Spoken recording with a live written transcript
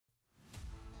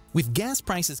With gas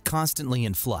prices constantly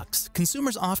in flux,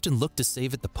 consumers often look to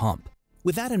save at the pump.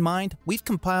 With that in mind, we've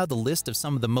compiled a list of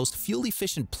some of the most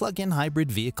fuel-efficient plug-in hybrid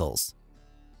vehicles.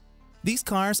 These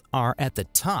cars are at the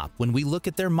top when we look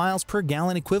at their miles per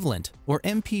gallon equivalent, or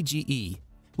MPGe,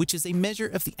 which is a measure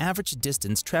of the average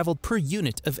distance traveled per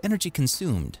unit of energy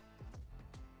consumed.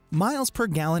 Miles per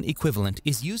gallon equivalent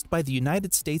is used by the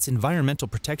United States Environmental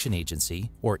Protection Agency,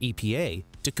 or EPA,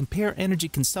 to compare energy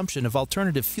consumption of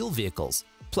alternative fuel vehicles,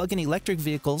 plug-in electric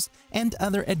vehicles, and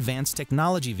other advanced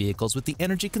technology vehicles with the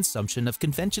energy consumption of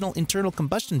conventional internal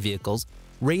combustion vehicles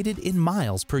rated in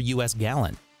miles per US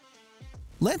gallon.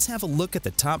 Let's have a look at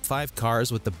the top 5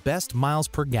 cars with the best miles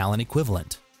per gallon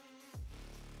equivalent.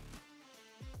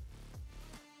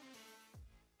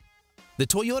 The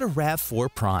Toyota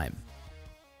RAV4 Prime.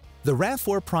 The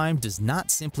RAV4 Prime does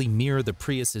not simply mirror the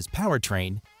Prius's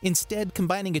powertrain, instead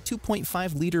combining a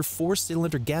 2.5-liter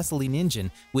 4-cylinder gasoline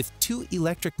engine with 2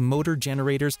 electric motor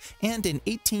generators and an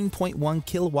 18.1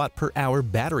 kilowatt-per-hour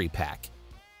battery pack.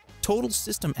 Total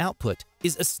system output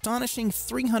is astonishing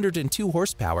 302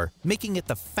 horsepower, making it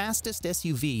the fastest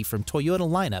SUV from Toyota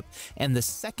lineup and the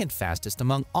second fastest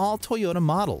among all Toyota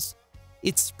models.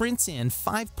 It sprints in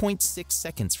 5.6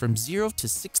 seconds from 0 to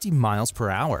 60 miles per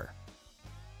hour.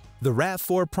 The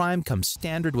RAV4 Prime comes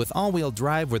standard with all-wheel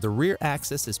drive where the rear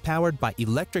axis is powered by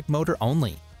electric motor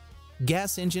only.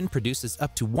 Gas engine produces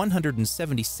up to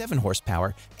 177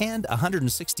 horsepower and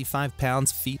 165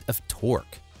 pounds-feet of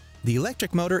torque. The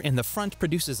electric motor in the front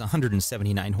produces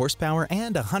 179 horsepower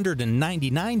and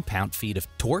 199 pound-feet of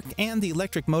torque, and the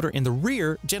electric motor in the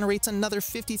rear generates another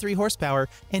 53 horsepower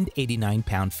and 89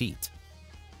 pound-feet.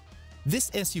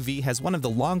 This SUV has one of the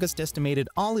longest estimated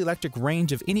all-electric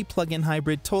range of any plug-in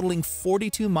hybrid, totaling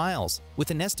 42 miles,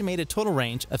 with an estimated total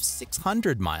range of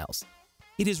 600 miles.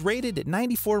 It is rated at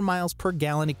 94 miles per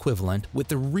gallon equivalent, with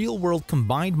the real-world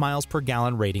combined miles per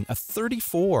gallon rating of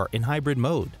 34 in hybrid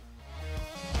mode.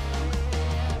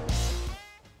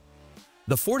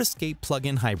 The Ford Escape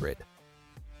plug-in hybrid.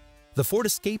 The Ford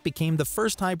Escape became the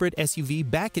first hybrid SUV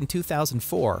back in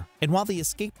 2004, and while the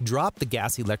Escape dropped the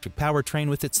gas-electric powertrain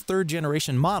with its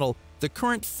third-generation model, the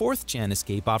current fourth-gen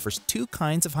Escape offers 2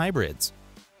 kinds of hybrids.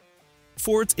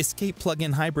 Ford's Escape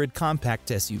plug-in hybrid compact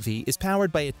SUV is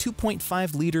powered by a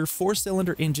 2.5-liter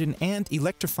 4-cylinder engine and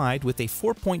electrified with a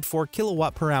 4.4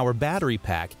 kilowatt-per-hour battery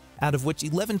pack, out of which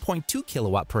 11.2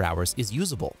 kilowatt-per-hours is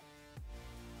usable.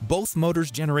 Both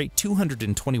motors generate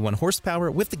 221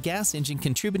 horsepower, with the gas engine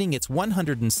contributing its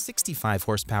 165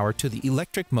 horsepower to the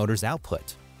electric motor's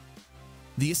output.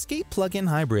 The Escape plug-in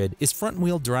hybrid is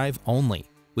front-wheel drive only,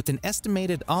 with an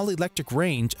estimated all-electric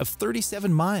range of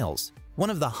 37 miles, one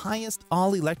of the highest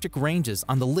all-electric ranges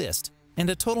on the list,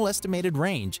 and a total estimated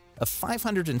range of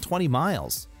 520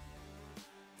 miles.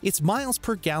 Its miles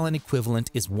per gallon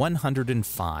equivalent is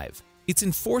 105. It's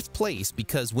in 4th place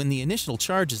because when the initial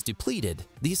charge is depleted,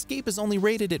 the Escape is only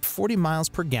rated at 40 miles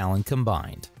per gallon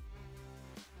combined.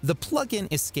 The plug-in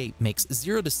Escape makes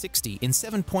 0 to 60 in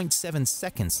 7.7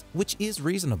 seconds, which is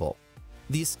reasonable.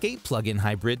 The Escape plug-in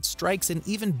hybrid strikes an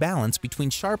even balance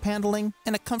between sharp handling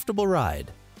and a comfortable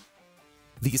ride.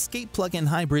 The Escape plug-in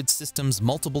hybrid system's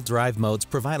multiple drive modes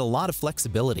provide a lot of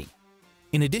flexibility.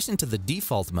 In addition to the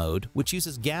default mode, which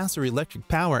uses gas or electric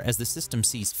power as the system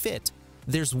sees fit,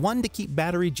 there's one to keep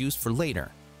battery juice for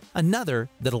later, another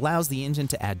that allows the engine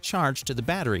to add charge to the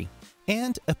battery,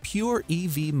 and a pure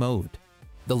EV mode.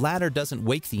 The latter doesn't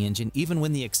wake the engine even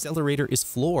when the accelerator is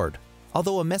floored,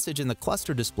 although a message in the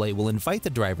cluster display will invite the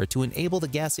driver to enable the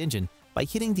gas engine by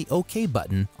hitting the OK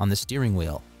button on the steering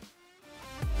wheel.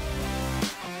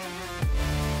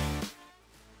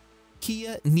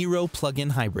 Kia Niro plug-in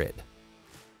hybrid.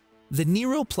 The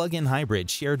Niro plug-in hybrid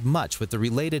shared much with the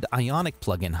related Ioniq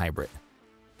plug-in hybrid.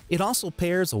 It also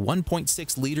pairs a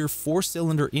 1.6-liter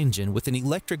 4-cylinder engine with an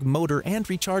electric motor and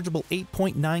rechargeable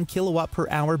 8.9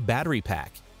 kilowatt-per-hour battery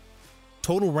pack.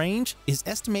 Total range is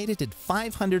estimated at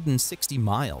 560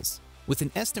 miles, with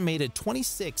an estimated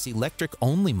 26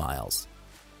 electric-only miles.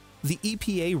 The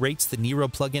EPA rates the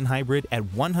Niro plug-in hybrid at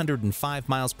 105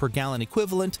 miles per gallon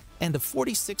equivalent and a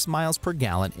 46 miles per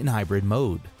gallon in hybrid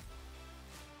mode.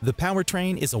 The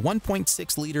powertrain is a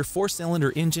 1.6-liter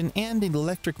 4-cylinder engine and an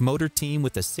electric motor team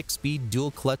with a 6-speed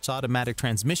dual-clutch automatic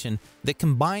transmission that,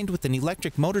 combined with an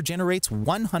electric motor, generates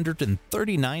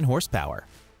 139 horsepower.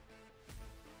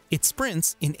 It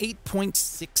sprints in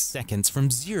 8.6 seconds from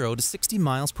 0 to 60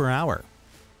 miles per hour.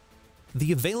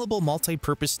 The available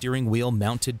multi-purpose steering wheel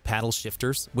mounted paddle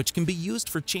shifters, which can be used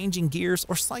for changing gears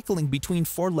or cycling between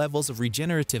 4 levels of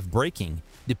regenerative braking,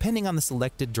 depending on the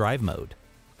selected drive mode.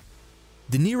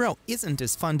 The Niro isn't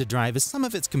as fun to drive as some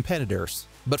of its competitors,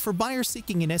 but for buyers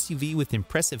seeking an SUV with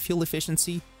impressive fuel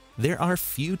efficiency, there are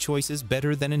few choices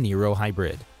better than a Niro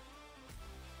hybrid.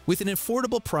 With an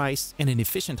affordable price and an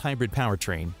efficient hybrid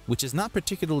powertrain, which is not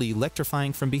particularly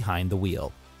electrifying from behind the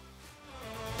wheel.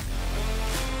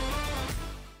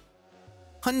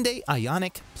 Hyundai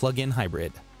Ioniq plug-in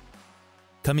hybrid.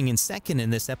 Coming in second in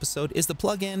this episode is the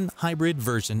plug-in hybrid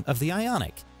version of the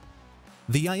Ioniq.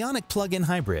 The Ioniq plug-in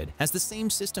hybrid has the same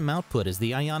system output as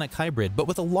the Ioniq hybrid, but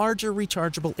with a larger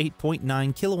rechargeable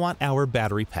 8.9 kilowatt-hour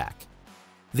battery pack.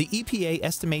 The EPA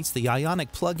estimates the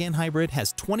Ioniq plug-in hybrid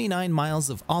has 29 miles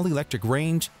of all-electric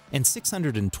range and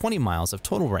 620 miles of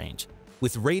total range,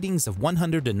 with ratings of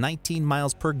 119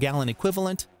 miles per gallon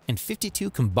equivalent and 52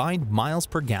 combined miles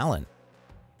per gallon.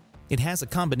 It has a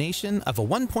combination of a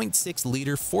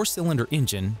 1.6-liter four-cylinder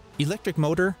engine, electric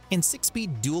motor, and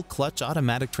 6-speed dual-clutch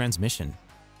automatic transmission.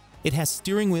 It has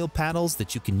steering wheel paddles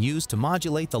that you can use to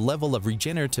modulate the level of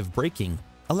regenerative braking,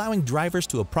 allowing drivers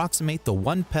to approximate the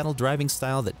one-pedal driving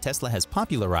style that Tesla has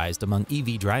popularized among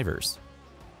EV drivers.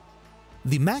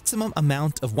 The maximum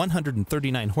amount of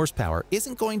 139 horsepower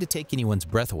isn't going to take anyone's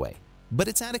breath away, but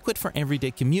it's adequate for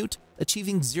everyday commute,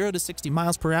 achieving 0 to 60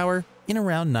 miles per hour in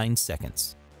around 9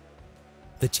 seconds.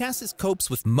 The chassis copes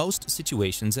with most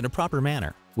situations in a proper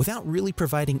manner, without really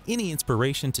providing any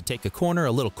inspiration to take a corner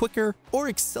a little quicker or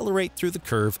accelerate through the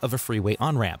curve of a freeway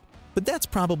on-ramp, but that's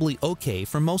probably okay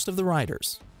for most of the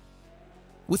riders.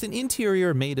 With an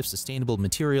interior made of sustainable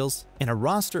materials and a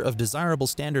roster of desirable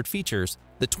standard features,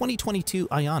 the 2022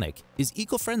 Ioniq is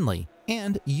eco-friendly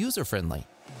and user-friendly.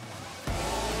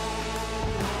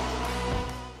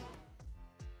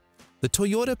 The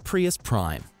Toyota Prius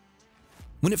Prime.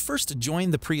 When it first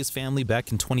joined the Prius family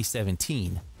back in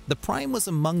 2017, the Prime was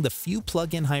among the few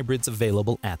plug-in hybrids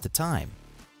available at the time.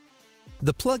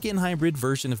 The plug-in hybrid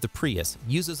version of the Prius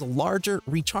uses a larger,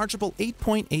 rechargeable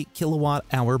 8.8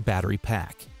 kilowatt-hour battery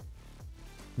pack.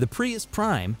 The Prius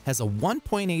Prime has a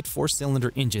 1.8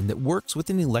 four-cylinder engine that works with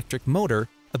an electric motor,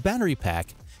 a battery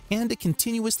pack, and a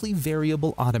continuously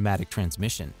variable automatic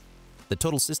transmission. The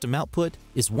total system output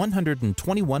is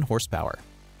 121 horsepower.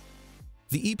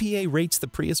 The EPA rates the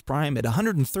Prius Prime at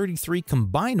 133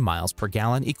 combined miles per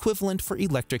gallon equivalent for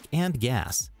electric and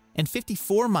gas, and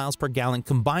 54 miles per gallon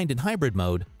combined in hybrid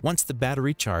mode once the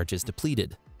battery charge is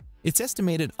depleted. Its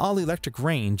estimated all-electric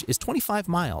range is 25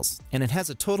 miles, and it has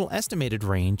a total estimated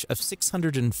range of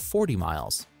 640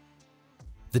 miles.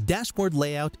 The dashboard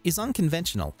layout is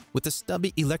unconventional, with a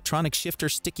stubby electronic shifter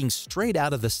sticking straight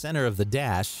out of the center of the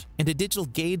dash and a digital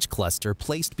gauge cluster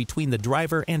placed between the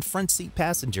driver and front seat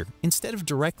passenger instead of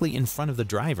directly in front of the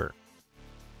driver.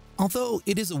 Although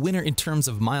it is a winner in terms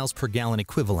of miles per gallon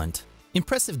equivalent,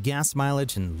 impressive gas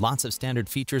mileage and lots of standard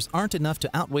features aren't enough to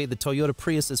outweigh the Toyota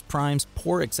Prius Prime's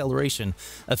poor acceleration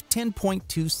of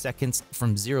 10.2 seconds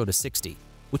from 0 to 60,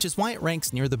 which is why it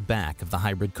ranks near the back of the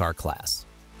hybrid car class.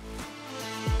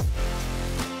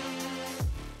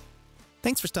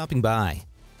 Thanks for stopping by.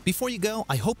 Before you go,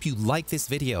 I hope you like this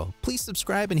video. Please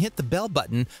subscribe and hit the bell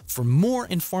button for more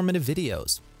informative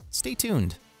videos. Stay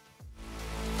tuned.